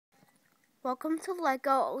Welcome to LEGO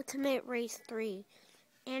Ultimate Race 3.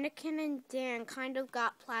 Anakin and Dan kind of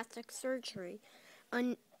got plastic surgery.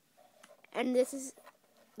 And this is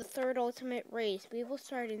the third Ultimate Race. We will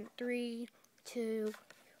start in 3, 2,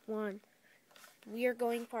 1. We are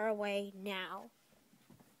going far away now.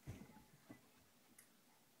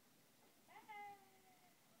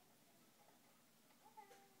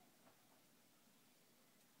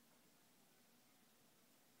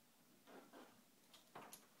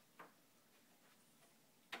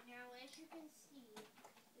 Now, as you can see,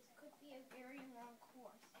 this could be a very long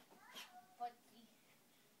course, but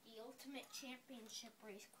the Ultimate Championship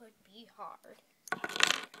race could be hard.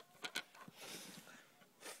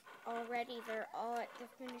 Already, they're all at the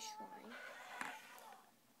finish line.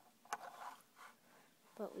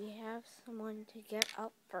 But we have someone to get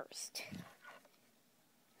up first.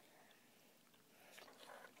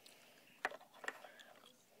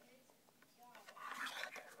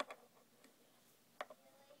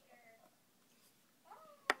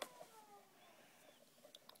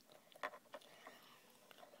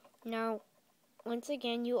 Now, once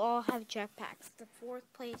again, you all have jetpacks. The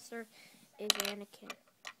fourth placer is Anakin.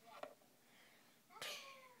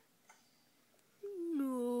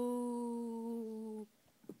 No.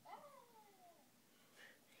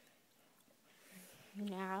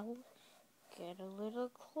 Now, get a little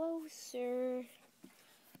closer.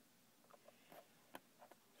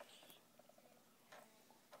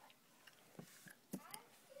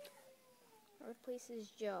 Third place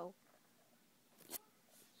is Joe.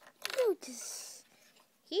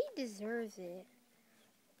 He deserves it.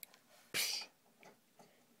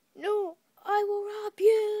 No, I will rob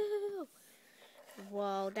you.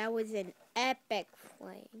 Whoa, that was an epic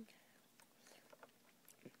fling.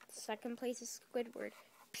 Second place is Squidward.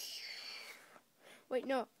 Wait,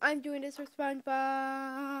 no, I'm doing this for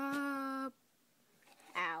SpongeBob.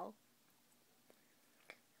 Ow.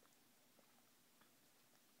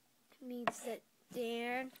 Means that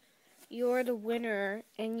Dan, you're the winner,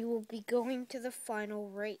 and you will be going to the final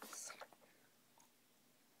race.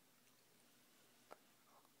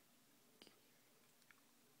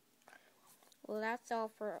 Well, that's all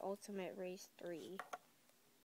for Ultimate Race 3.